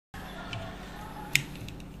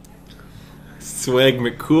Swag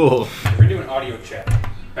McCool. We're doing audio check.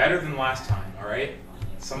 Better than last time, alright?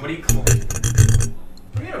 Somebody cool.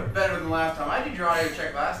 We did better than last time. I did your audio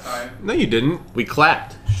check last time. No, you didn't. We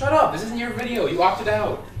clapped. Shut up, this isn't your video. You opted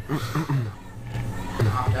out.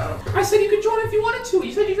 Opt out. I said you could join if you wanted to.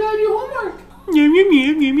 You said you gotta do homework.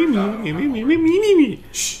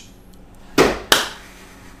 Shh.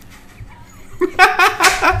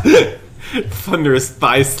 Thunderous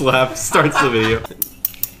thigh slap starts the video.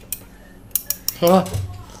 Huh?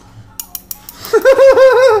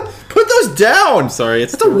 Put those down! Sorry,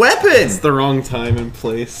 it's a weapon! It's the wrong time and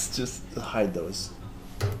place. Just hide those.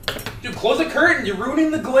 Dude, close the curtain. You're ruining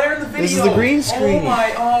the glare in the video. This is the green screen. Oh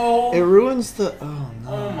my, oh. It ruins the... Oh, no.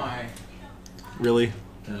 Oh my. really?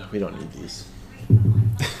 We don't need these.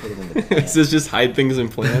 Put them in the plant. Is this just hide things in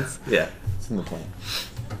plants? Yeah, it's in the plant.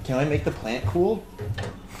 Can I make the plant cool?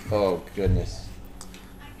 Oh, goodness.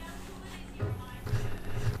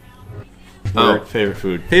 Oh, favorite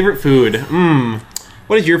food. Favorite food.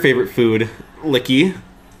 What is your favorite food, Licky?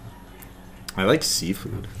 I like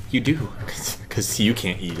seafood. You do. Because you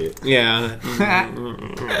can't eat it. Yeah.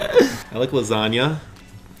 I like lasagna.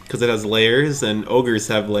 Because it has layers, and ogres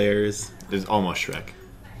have layers. It's almost Shrek.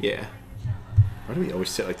 Yeah. Why do we always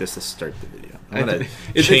sit like this to start the video? I'm gonna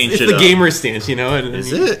it's change it's it the up. gamer stance, you know?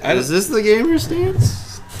 Is it? Is this the gamer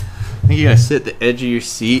stance? I think you gotta sit at the edge of your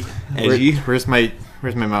seat. Edgy? Where's my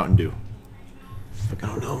Mountain Dew? I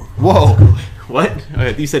don't know. Whoa! What?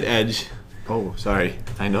 You said edge. Oh, sorry.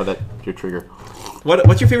 I know that your trigger.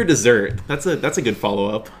 What's your favorite dessert? That's a good follow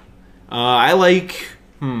up. I like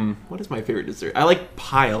what is my favorite dessert? I like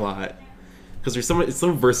pie a lot because it's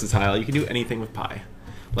so versatile. You can do anything with pie.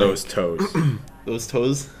 Like, Those toes. those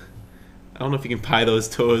toes. I don't know if you can pie those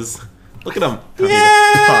toes. Look at them.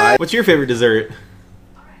 Yeah! What's your favorite dessert?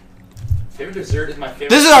 Favorite dessert is my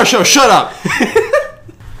favorite. This is our show. Shut up.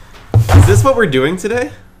 Is this what we're doing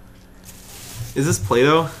today? Is this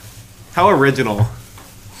Play-Doh? How original.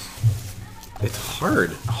 It's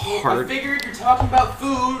hard. I figured you're talking about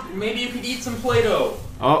food. Maybe you could eat some Play-Doh.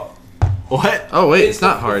 Oh. What? Oh wait, it's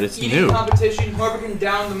not hard. It's eating new. competition. Whoever can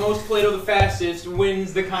down the most Play-Doh the fastest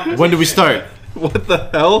wins the competition. When do we start? What the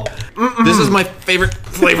hell? This is my favorite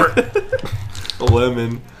flavor.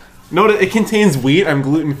 Lemon. No, it contains wheat. I'm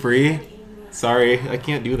gluten free. Sorry, I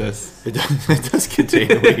can't do this. It does contain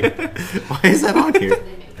wheat. Why is that on here?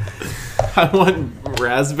 I want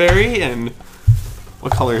raspberry and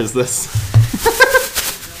what color is this?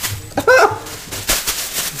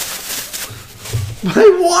 My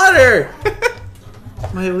water.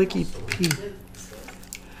 My Licky P.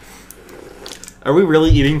 Are we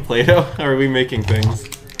really eating Play-Doh? Or are we making things?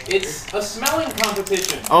 It's a smelling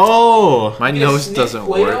competition. Oh! My You nose sniff doesn't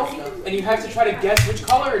Play-Doh, work. And you have to try to guess which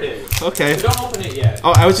color it is. Okay. So don't open it yet.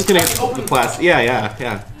 Oh, I was just gonna Open the plastic.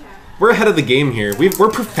 Yeah. We're ahead of the game here. We're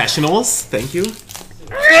professionals. Thank you.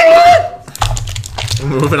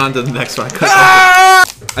 Moving on to the next one.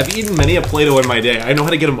 I've eaten many a Play-Doh in my day. I know how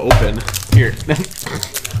to get them open. Here.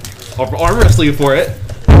 I'll arm wrestle you for it.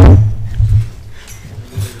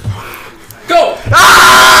 Go!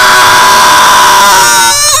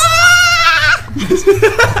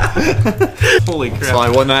 Holy crap. So I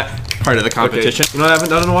won that part of the competition. Okay. You know what I haven't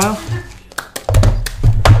done in a while?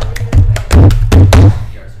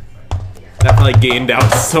 That probably gained out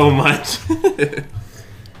so much. You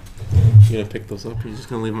gonna pick those up or you just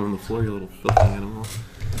gonna leave them on the floor, you little filthy animal?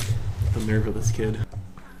 The nerve of this kid.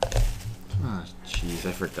 Oh, jeez,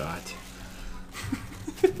 I forgot.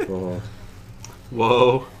 Oh.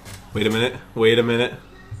 Whoa. Wait a minute.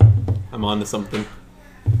 I'm on to something.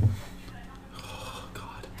 Oh,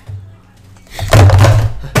 God.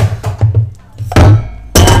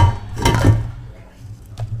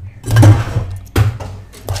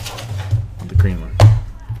 The green one.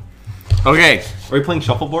 Okay. Are we playing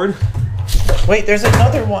shuffleboard? Wait, there's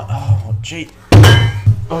another one. Oh, gee.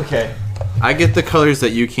 Okay. I get the colors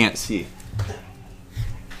that you can't see.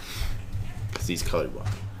 Because he's colored one.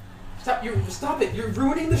 Stop it! You're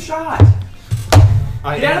ruining the shot.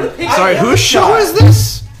 Get out of the picture. Sorry, Get out of whose the show shot. is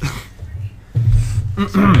this?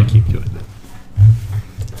 Sorry, I keep doing that.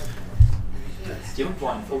 Do you have a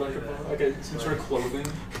blindfold under like some sort of clothing?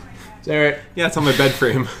 Is that right? Yeah, it's on my bed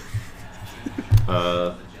frame.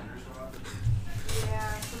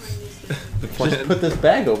 Just put this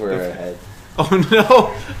bag over her head. Oh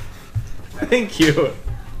no! Thank you.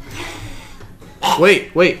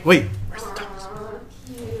 Wait. Where's the dogs?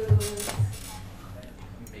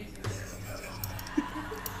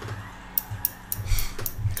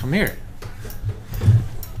 Come here.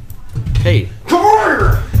 Hey. Come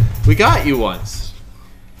here! We got you once.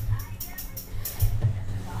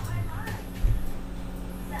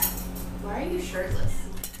 Why are you shirtless.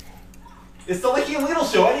 It's the Licky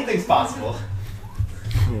Leedle show. Anything's possible.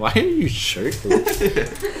 Why are you shirtless?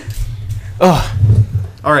 Oh.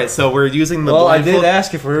 All right, so we're using the. Well, I blindfold. did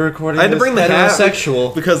ask if we were recording. I had to bring the hat sexual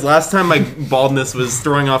because last time my baldness was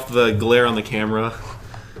throwing off the glare on the camera.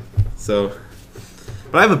 So,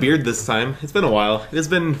 but I have a beard this time. It's been a while. It has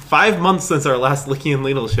been 5 months since our last Licky and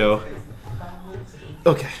Leedle show.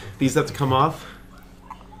 Okay, these have to come off.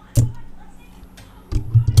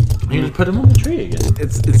 You just put them on the tree again.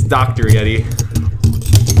 It's Dr. Yeti.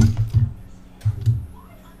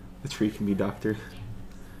 The tree can be doctored.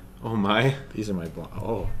 Oh my. These are my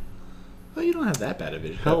oh. Well, you don't have that bad a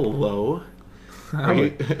vision. Hello.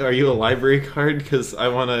 Are you a library card? Because I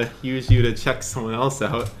want to use you to check someone else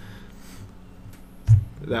out.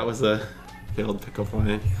 That was a failed pickup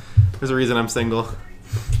line. There's a reason I'm single.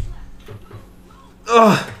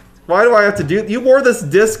 Ugh. Why do I have to do? You wore this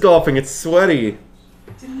disc golfing. It's sweaty.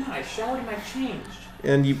 Didn't I? I showered and I changed.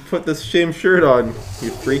 And you put this shame shirt on. You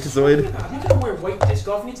freakazoid. I'm not gonna wear white disc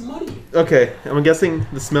golf and it's muddy. Okay, I'm guessing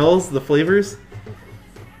the smells, the flavors.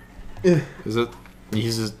 Is it?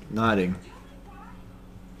 He's just nodding.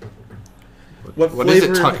 What is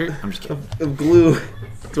it, flavor Tucker? I'm just kidding. of glue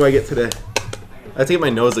do I get today? I have to get my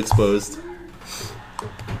nose exposed.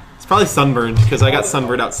 It's probably sunburned because I got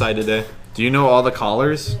sunburned outside today. Do you know all the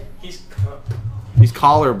collars? He's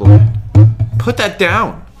colorblind. Put that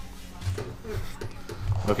down.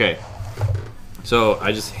 Okay. So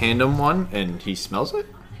I just hand him one and he smells it?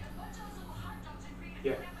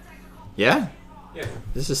 Yeah. Yeah? Yeah.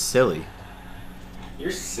 This is silly.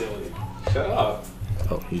 You're silly. Shut up.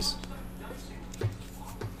 Oh, he's...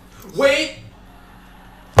 Wait!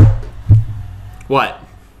 What?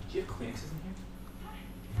 Do you have Kleenexes in here?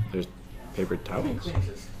 There's paper How many towels.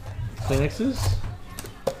 Kleenexes? Kleenexes?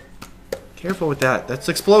 Careful with that. That's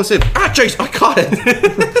explosive. Ah, Chase! I caught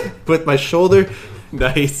it! With my shoulder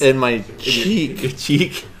Nice. and my cheek. Your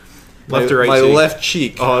cheek. Left or right my cheek? left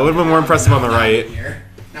cheek. Oh, it would have been more impressive on the right. Here.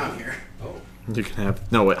 Now I'm here. Oh. You can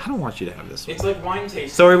have... No, wait. I don't want you to have this one. It's like wine tasting.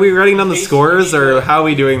 So are we writing down the Taste- scores, or you- how are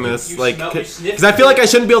we doing this? you Like, smell- you sniff because I feel like I it.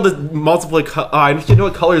 shouldn't be able to multiply. I should know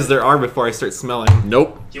what colors there are before I start smelling.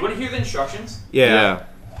 Nope. Do you want to hear the instructions? Yeah.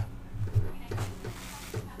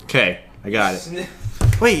 Okay. I got it.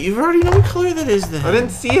 Sniff. Wait, you already know what color that is then. I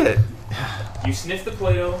didn't see it. You sniff the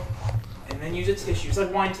Play-Doh, and then use a tissue. It's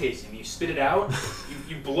like wine tasting. You spit it out,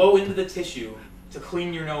 you blow into the tissue to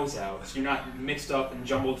clean your nose out, so you're not mixed up and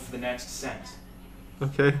jumbled for the next scent.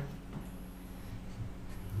 Okay.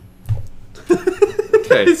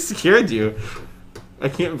 Okay. I scared you. I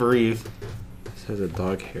can't breathe. This has a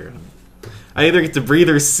dog hair on it. I either get to breathe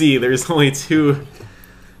or see. There's only two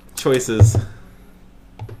choices.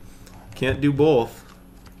 Can't do both.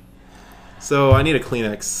 So I need a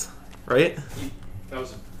Kleenex, right? That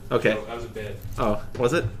was a Okay. joke. That was a bit. Oh,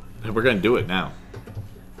 was it? We're gonna do it now.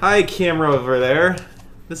 Hi, camera over there.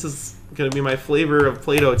 This is gonna be my flavor of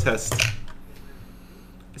Play-Doh test.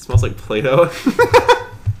 It smells like Play-Doh.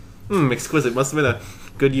 Exquisite. Must have been a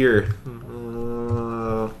good year.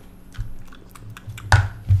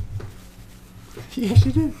 Yes,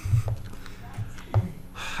 you did.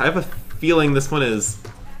 I have a feeling this one is.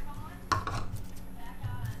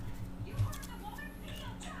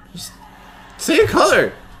 Say a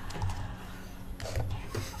color.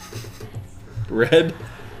 Red?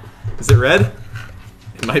 Is it red?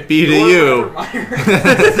 It might be to you.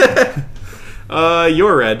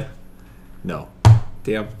 You're red. No.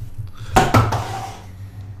 Damn.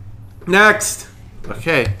 Next!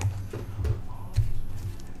 Okay.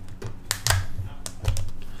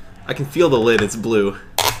 I can feel the lid, it's blue.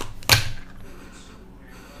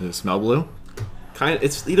 Does it smell blue?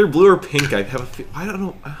 It's either blue or pink. I have I don't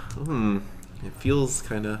know. It feels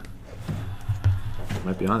kind of.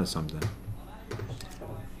 Might be onto something.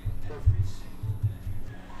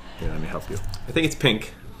 Here, let me help you. I think it's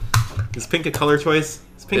pink. Is pink a color choice?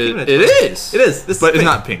 Is pink even a It is. It is. This But is it's pink.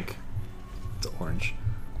 not pink. It's orange.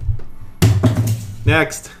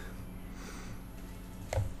 Next.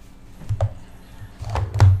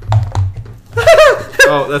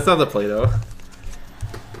 Oh, that's not the Play-Doh.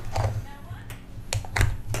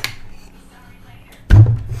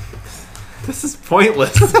 This is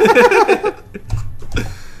pointless. I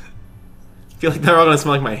feel like they're all gonna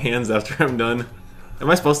smell like my hands after I'm done. Am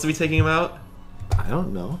I supposed to be taking them out? I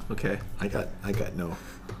don't know. Okay. I got no.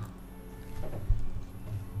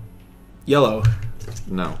 Yellow.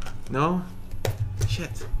 No. No?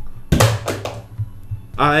 Shit.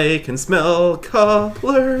 I can smell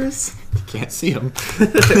colors. You can't see them.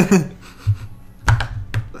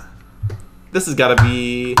 This has gotta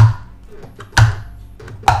be.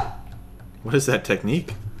 What is that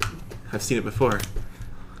technique? I've seen it before.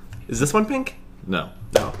 Is this one pink? No.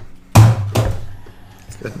 No.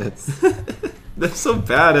 Goodness. They're so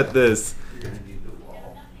bad at this.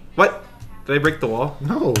 What? Did I break the wall?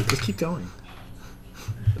 No, just keep going.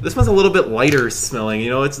 This one's a little bit lighter smelling. You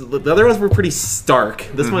know, it's the other ones were pretty stark.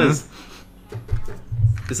 This one is.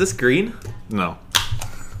 Is this green? No.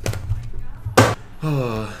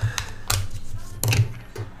 Oh.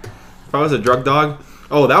 If I was a drug dog.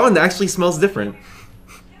 Oh, that one actually smells different.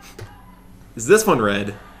 Is this one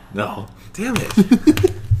red? No. Damn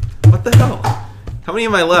it. What the hell? How many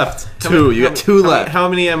am I left? Two. You got two left. How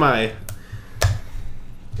many am I?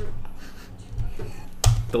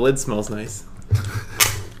 The lid smells nice.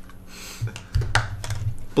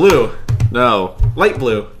 Blue. No. Light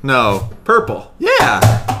blue. No. Purple.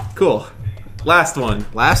 Yeah. Cool. Last one.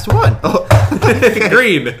 Last one. Oh.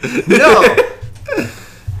 Green. No.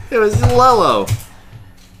 It was Lello.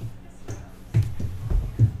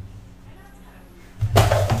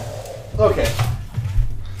 Okay.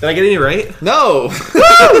 Did I get any right? No.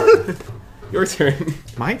 Your turn.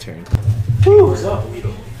 My turn. What's up,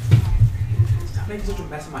 Leedle? Stop making such a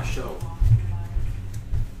mess of my show.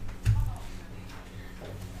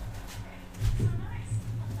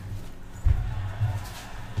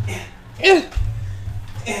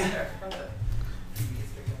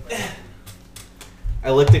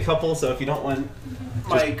 I licked a couple, so if you don't want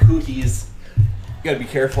my cookies, you gotta be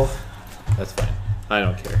careful. That's fine. I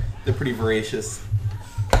don't care. They're pretty voracious.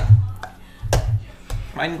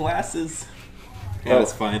 Mine glasses. Yeah,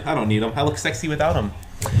 that's fine. I don't need them. I look sexy without them.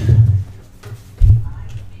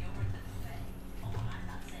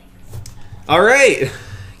 All right,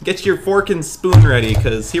 get your fork and spoon ready,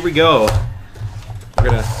 cause here we go.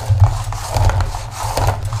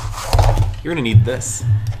 You're gonna need this.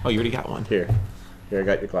 Oh, you already got one. Here, I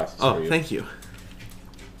got your glasses. Oh, for you. thank you.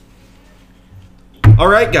 All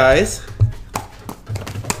right, guys.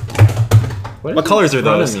 What colors are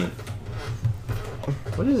those?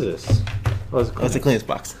 What is this? Oh, it's a clearance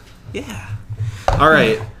box. Yeah. All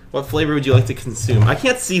right. What flavor would you like to consume? I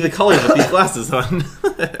can't see the colors with these glasses on.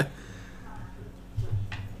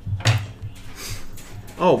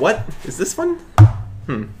 Oh, what? Is this one?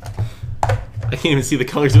 I can't even see the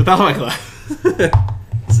colors without my glasses.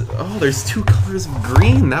 Oh, there's two colors of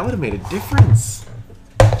green. That would have made a difference.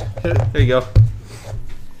 There you go.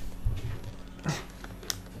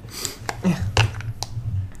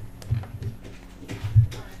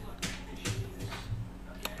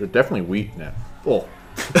 They're definitely wheat now. Oh.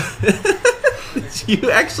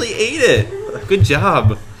 You actually ate it. Good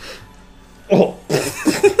job. Oh.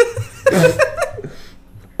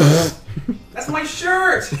 That's my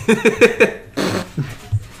shirt!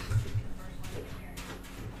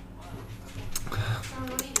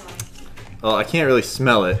 Well, I can't really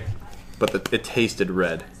smell it, but it tasted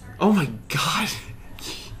red. Oh my god.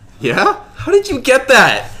 Yeah? How did you get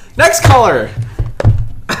that? Next color!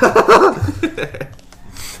 How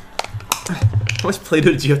much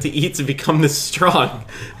Play-Doh did you have to eat to become this strong?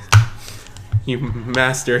 You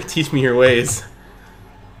master, teach me your ways.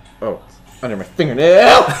 Oh, under my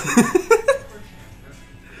fingernail!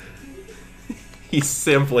 He's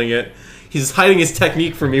sampling it. He's hiding his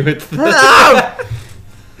technique from me with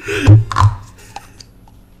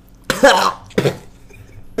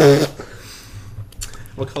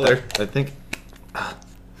What color? I think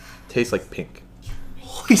tastes like pink.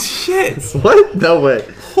 Holy shit! What? No way.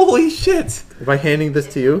 Holy shit! Am I handing this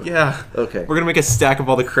to you? Yeah. Okay. We're gonna make a stack of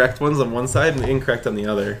all the correct ones on one side and the incorrect on the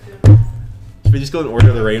other. Should we just go in order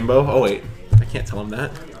of the rainbow? Oh wait, I can't tell him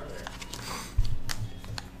that.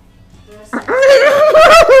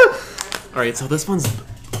 Alright, so this one's...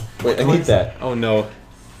 Wait, I need that. Oh no.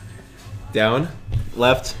 Down,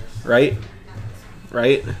 left, right,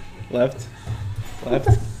 right, left, left,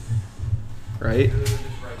 right.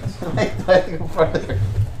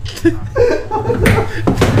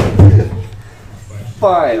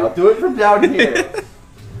 Fine, I'll do it from down here.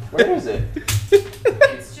 Where is it?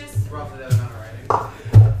 It's just roughly that amount of writing.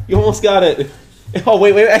 You almost got it. Oh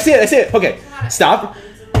wait, I see it. Okay, stop.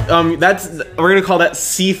 We're gonna call that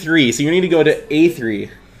C3. So you need to go to A3.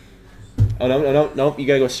 Oh no! You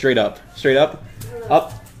gotta go straight up,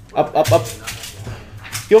 up.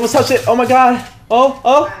 You almost touched it. Oh my god.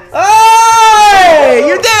 Oh! Hey!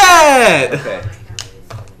 You did it! Okay.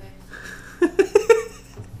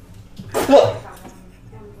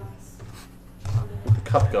 Where'd the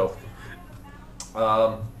cup go?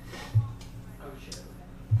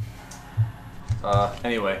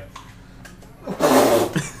 Anyway.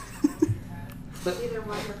 Either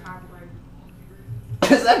white or popcorn.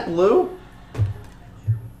 Is that blue?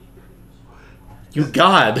 You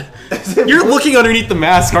God. You're looking underneath the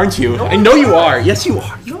mask, aren't you? I know you are. Yes, you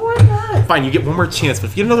are. No, I'm not. Fine, you get one more chance, but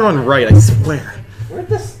if you get another one right, I swear. Where'd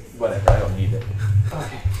this? Whatever, I don't need it.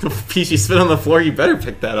 The piece you spit on the floor, you better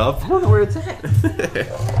pick that up. I don't know where it's at.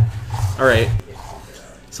 Alright.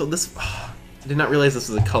 So this... I did not realize this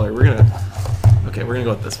was a color. We're gonna go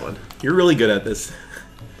with this one. You're really good at this.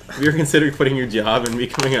 Have you ever considered quitting your job and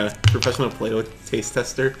becoming a professional Play-Doh taste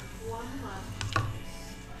tester?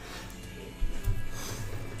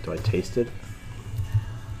 Do I taste it?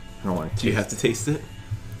 I don't want to. Do you have to taste it?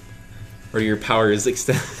 Or your power is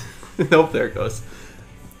extended? Nope, there it goes.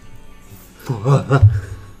 Oh,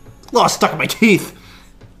 it's stuck in my teeth.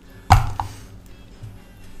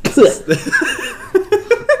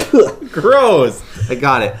 Gross! I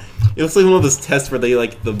got it. It looks like one of those tests where they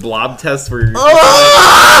like the blob test where you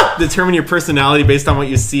determine your personality based on what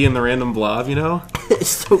you see in the random blob, you know? It's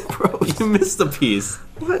so gross. You missed a piece.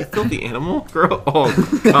 What? You filthy animal? Gross.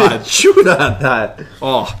 Oh, God. Chewed on that.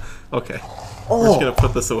 Oh, okay. We're just gonna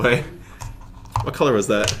put this away. What color was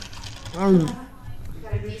that? You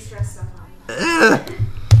gotta de-stress somehow.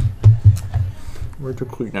 Where's the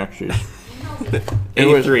Kleenexes?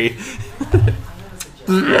 A3.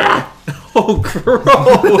 Oh,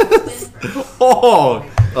 gross.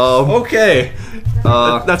 Oh, okay.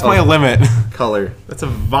 That's my limit. Color. That's a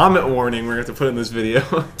vomit warning we're going to have to put in this video.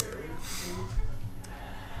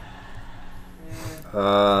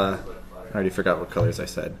 I already forgot what colors I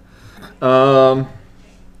said.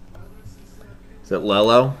 Is it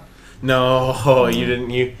Lello? No, you didn't.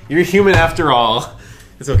 You're human after all.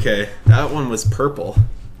 It's okay. That one was purple.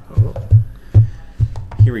 Oh.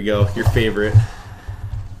 Here we go. Your favorite.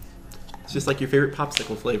 It's just like your favorite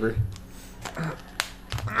popsicle flavor.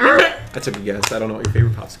 I took a guess. I don't know what your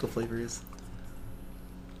favorite popsicle flavor is.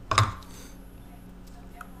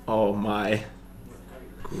 Oh my.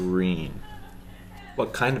 Green.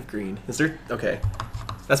 What kind of green? Is there... Okay.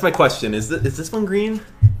 That's my question. Is this one green?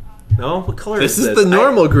 No? What color is this? This is the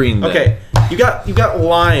normal green then. Okay. You got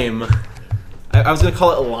lime. I was going to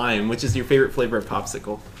call it lime, which is your favorite flavor of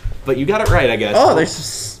popsicle. But you got it right, I guess. Oh, there's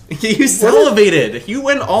just... You salivated. You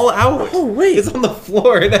went all out. Oh, wait. It's on the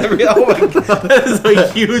floor. And oh my God. That is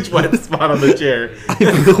a huge wet spot on the chair.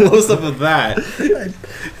 Close up of that.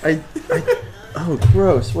 Oh,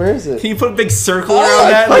 gross. Where is it? Can you put a big circle around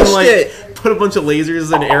that and then, like, put a bunch of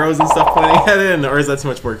lasers and arrows and stuff pointing at it? Or is that too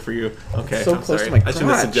much work for you? Okay, So I'm close sorry. to my I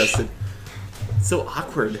shouldn't have crotch. suggested. It's so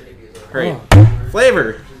awkward. All right.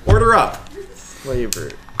 Flavor. Order up. Flavor.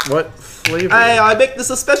 What flavor? Hey, I make this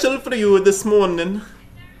a special for you this morning.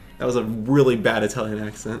 That was a really bad Italian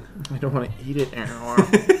accent. I don't want to eat it anymore.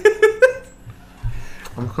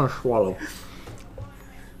 I'm just going to swallow.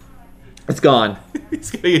 It's gone. He's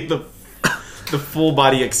gonna get the full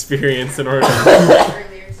body experience in order to...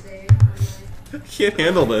 Earlier today. I can't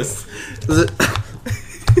handle this. Is it...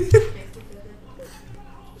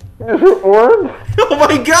 Oh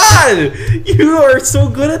my God! You are so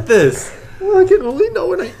good at this. I can only know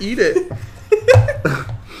when I eat it.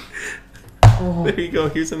 There you go.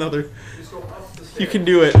 Here's another. You can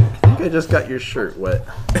do it. I think I just got your shirt wet.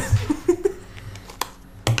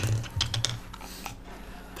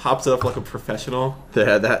 Pops it up like a professional.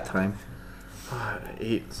 Yeah, that time. I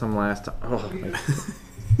ate some last time. Oh, my.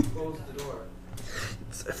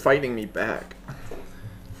 It's fighting me back.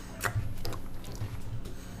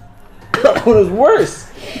 That one was worse.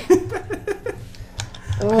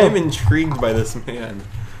 I'm intrigued by this man.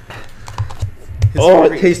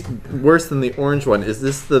 It tastes worse than the orange one. Is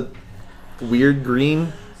this the weird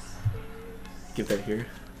green? Give that here.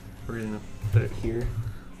 We're gonna put it here.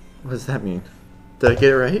 What does that mean? Did I get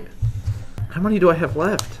it right? How many do I have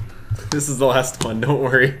left? This is the last one. Don't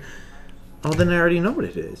worry. Oh, then I already know what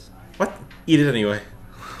it is. What? Eat it anyway.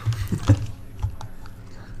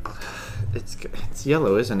 It's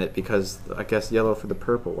yellow, isn't it? Because I guess yellow for the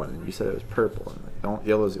purple one, and you said it was purple, and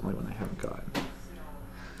yellow's the only one I haven't gotten.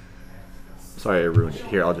 Sorry, I ruined it.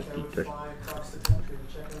 Here, I'll just eat it.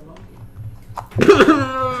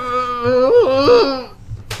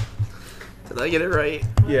 Did I get it right?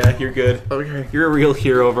 Yeah, you're good. Okay. You're a real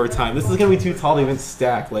hero of our time. This is gonna be too tall to even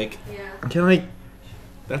stack. Like, Yeah. Can I?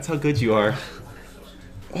 that's how good you are.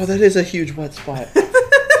 Oh, that is a huge wet spot.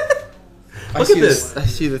 Look at this. I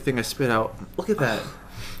see the thing I spit out. Look at that.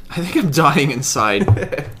 I think I'm dying inside.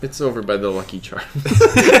 It's over by the Lucky Charms.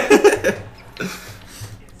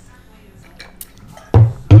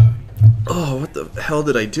 Oh, what the hell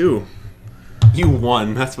did I do? You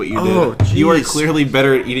won. That's what you did. Oh, you are jeez. clearly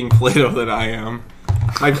better at eating Play-Doh than I am.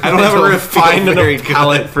 I don't have a don't refined feel very enough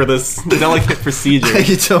palate for this delicate procedure. I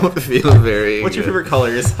don't feel very What's your good. favorite color?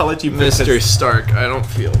 I'll let you pick Mr. this. Stark, I don't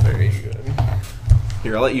feel very good.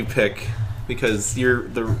 Here, I'll let you pick because you're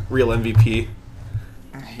the real MVP.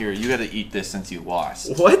 Here, you gotta eat this since you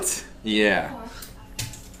lost. What? Yeah.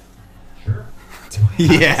 Sure.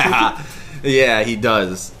 Yeah. Yeah, he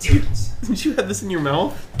does. Didn't you have this in your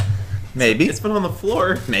mouth? Maybe. It's been on the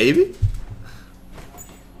floor. Maybe.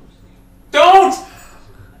 Don't!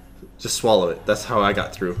 Just swallow it. That's how I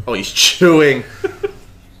got through. Oh, he's chewing.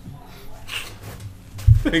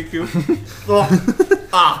 Thank you.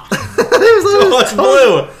 Ah. Oh, it's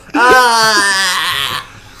blue. Ah.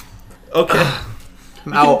 Okay.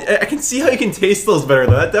 I can see how you can taste those better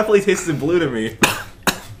though. That definitely tasted blue to me.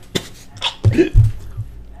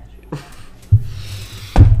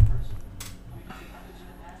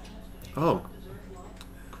 Oh.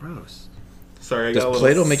 Gross. Sorry, I Does got a little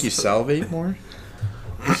Play-Doh make you salivate more?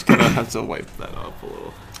 I'm just gonna have to wipe that off a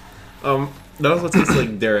little. That also tastes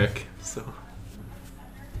like Derek. So.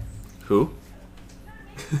 Who?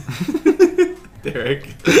 Derek.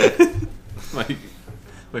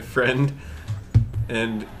 my friend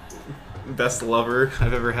and best lover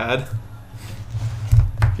I've ever had.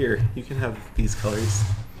 Here, you can have these colors.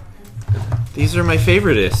 These are my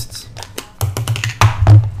favoritists.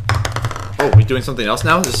 Oh, we doing something else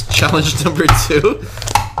now? This is challenge number 2?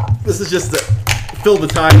 This is just to fill the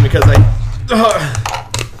time because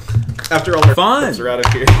after all our Fun. friends are out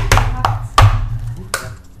of here.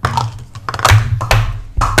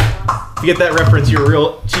 If you get that reference, you're a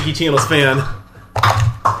real Cheeky Channels fan.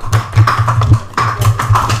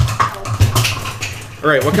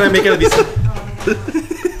 Alright, what can I make out of these?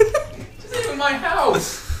 This isn't my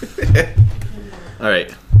house!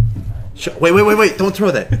 Alright. Wait. Don't throw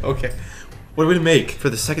that. Okay. What are we to make? For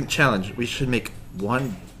the second challenge, we should make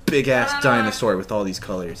one big-ass dinosaur with all these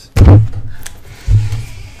colors. I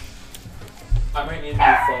might need a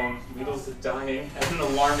new phone. Needles are dying at an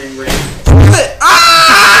alarming rate.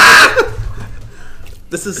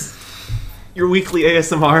 This is your weekly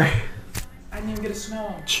ASMR. I didn't even get a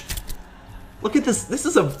smell. Look at this. This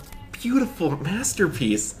is a beautiful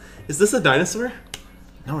masterpiece. Is this a dinosaur?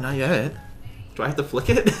 No, not yet. Do I have to flick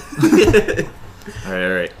it?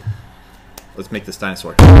 Alright. Let's make this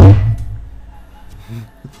dinosaur. Trying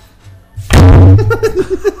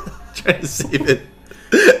to save it.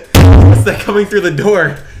 What's that coming through the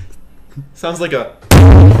door? Sounds like a...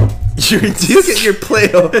 You get your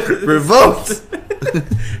Play-Doh revoked.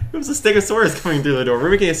 It was a Stegosaurus coming through the door. We're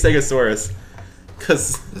making a Stegosaurus.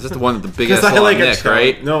 Cause... Is this the one with the big ass I long like a neck, child.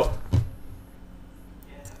 right? No. Are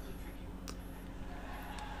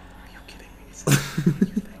you kidding me? Is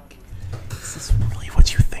this really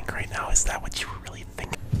what you think right now? Is that what you really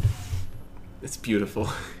think? It's beautiful.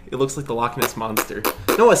 It looks like the Loch Ness Monster.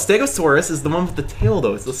 No, a Stegosaurus is the one with the tail,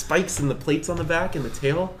 though. It's the spikes and the plates on the back and the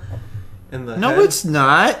tail. And the No, head. it's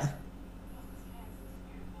not.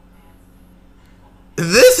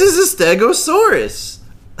 This is a Stegosaurus.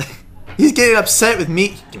 He's getting upset with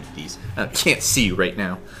me. Give me these. I can't see you right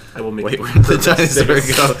now. I will make Wait, the where did the dinosaur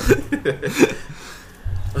go?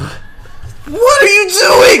 What are you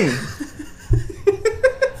doing?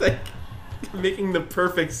 It's like making the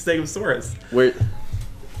perfect Stegosaurus. Where?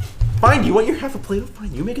 Fine, you want your half a Play-Doh?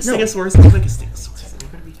 Fine, you make a No. Stegosaurus, I'll make a Stegosaurus. I'm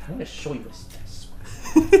gonna be I'm gonna show you this.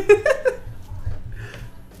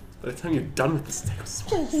 By the time you're done with the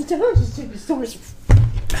Stegosaurus.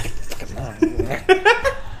 Come on.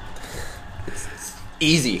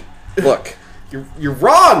 Easy. Look. You're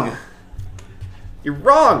wrong! You're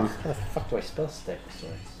wrong! How the fuck do I spell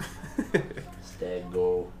Stegosaurus?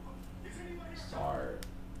 Stegosaurus.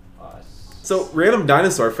 So, random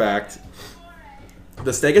dinosaur fact. The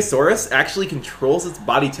Stegosaurus actually controls its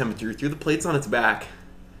body temperature through the plates on its back.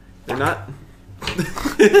 They're not...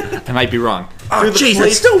 I might be wrong. Through the Jeez, plates-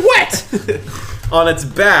 it's still wet! on its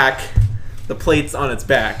back, the plates on its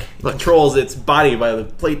back. It Look. controls its body by the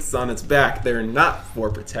plates on its back. They're not for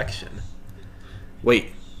protection. Wait,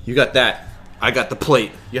 you got that. I got the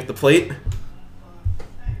plate. You got the plate?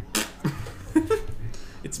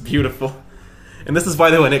 It's beautiful. And this is why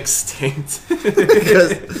they went extinct.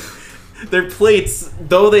 Because their plates,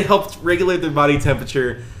 though they helped regulate their body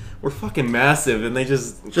temperature, were fucking massive, and they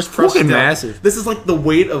just crushed fucking it down. massive. This is like the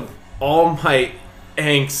weight of all my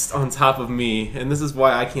angst on top of me, and this is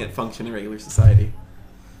why I can't function in regular society.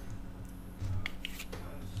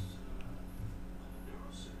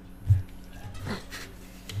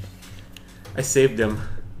 I saved him.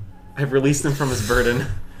 I've released him from his burden.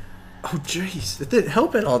 oh jeez, that didn't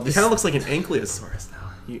help at all. He This kind of looks like an ankylosaurus now.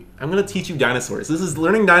 I'm gonna teach you dinosaurs. This is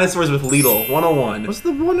learning dinosaurs with Leedle 101. What's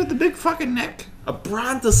the one with the big fucking neck? A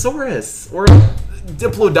brontosaurus or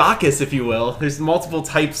Diplodocus, if you will. There's multiple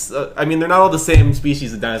types. I mean, they're not all the same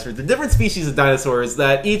species of dinosaurs. They're different species of dinosaurs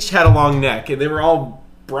that each had a long neck, and they were all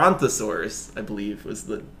brontosaurs, I believe, was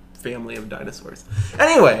the family of dinosaurs.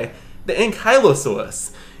 Anyway, the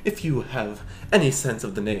Ankylosaurus, if you have any sense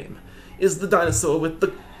of the name, is the dinosaur with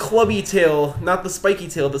the clubby tail, not the spiky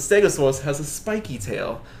tail. The Stegosaurus has a spiky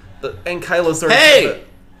tail. The Ankylosaurus... Hey!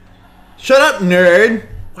 Shut up, nerd!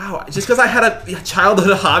 Wow, just because I had a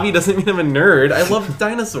childhood hobby doesn't mean I'm a nerd. I love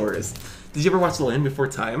dinosaurs. Did you ever watch The Land Before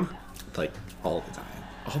Time? Like, all the time.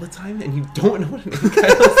 All the time? And you don't know what an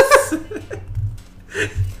Ankylosaurus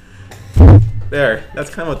is? There, that's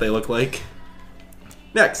kind of what they look like.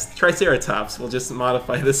 Next, Triceratops. We'll just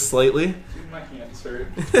modify this slightly. My hands hurt.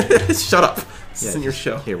 Shut up. This isn't your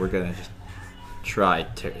show. Here, we're gonna just try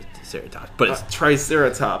Triceratops. But it's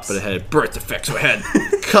Triceratops. but it had birth defects, so it had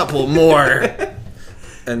a couple more.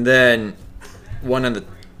 And then one on the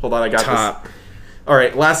Hold on, I got top. this.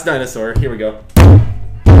 Alright, last dinosaur. Here we go.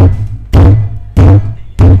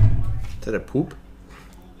 Is that a poop?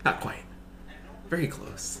 Not quite. Very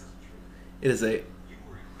close. It is a...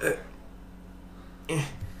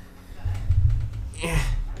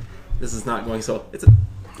 This is not going so... It's a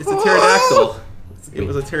pterodactyl. It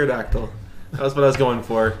was a pterodactyl. That was what I was going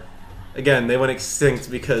for. Again, they went extinct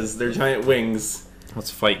because their giant wings... Let's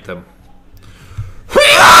fight them.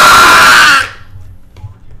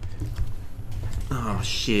 Oh,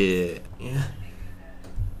 shit. Yeah.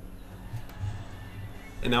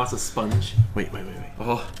 And now it's a sponge. Wait.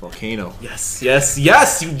 Oh, volcano. Yes, yes,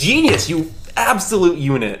 yes! You genius! You absolute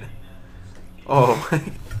unit! Oh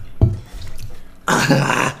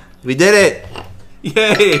my... We did it!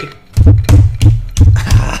 Yay!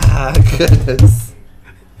 Goodness.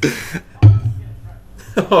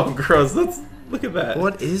 Oh, gross. Look at that.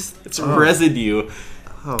 What is... It's residue.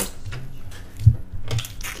 Oh.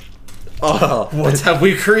 Oh, what have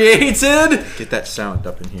we created? Get that sound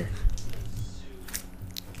up in here.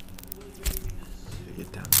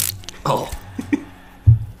 Get down. Oh.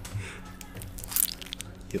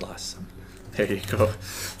 You lost some. There you go.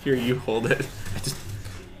 Here, you hold it.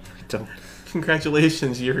 I don't...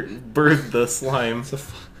 Congratulations, you birthed the slime.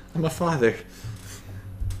 I'm a father.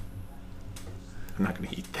 I'm not gonna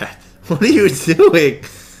eat that. What are you doing?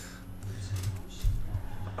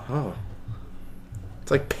 Oh.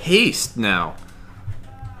 It's like paste now.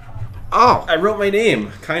 Oh. I wrote my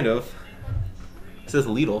name, kind of. It says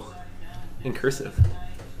Leedle in cursive.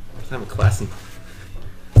 I'm classy.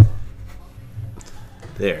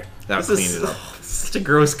 There. That This cleaned is it up. such a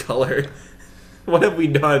gross color. What have we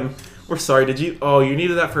done? We're sorry. Did you? Oh, you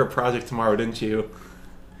needed that for a project tomorrow, didn't you?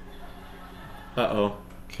 Uh-oh.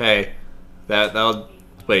 Okay. That'll...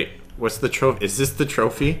 Wait. What's the trophy? Is this the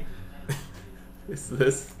trophy? Is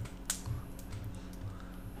this?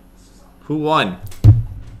 Who won?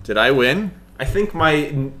 Did I win? I think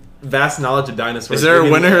my vast knowledge of dinosaurs... Is there gave a me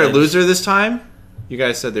the winner or edge. loser this time? You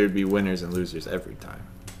guys said there'd be winners and losers every time.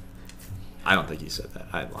 I don't think you said that.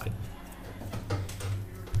 I lied.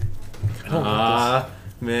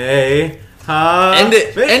 May... End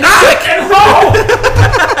it! May- End it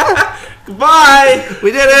quick! Goodbye!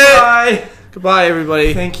 We did it! Bye! Goodbye,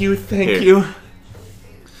 everybody. Thank you, thank Here. you.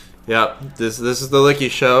 Yep, this is the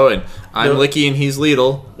Licky Show, and I'm No. Licky and he's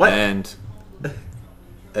Leedle. What? And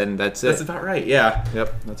that's it. That's about right, yeah.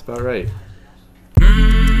 Yep, that's about right.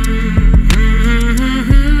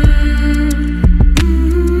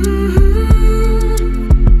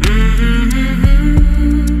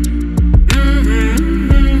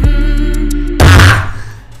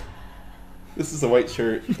 This is a white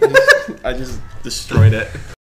shirt. I just destroyed it.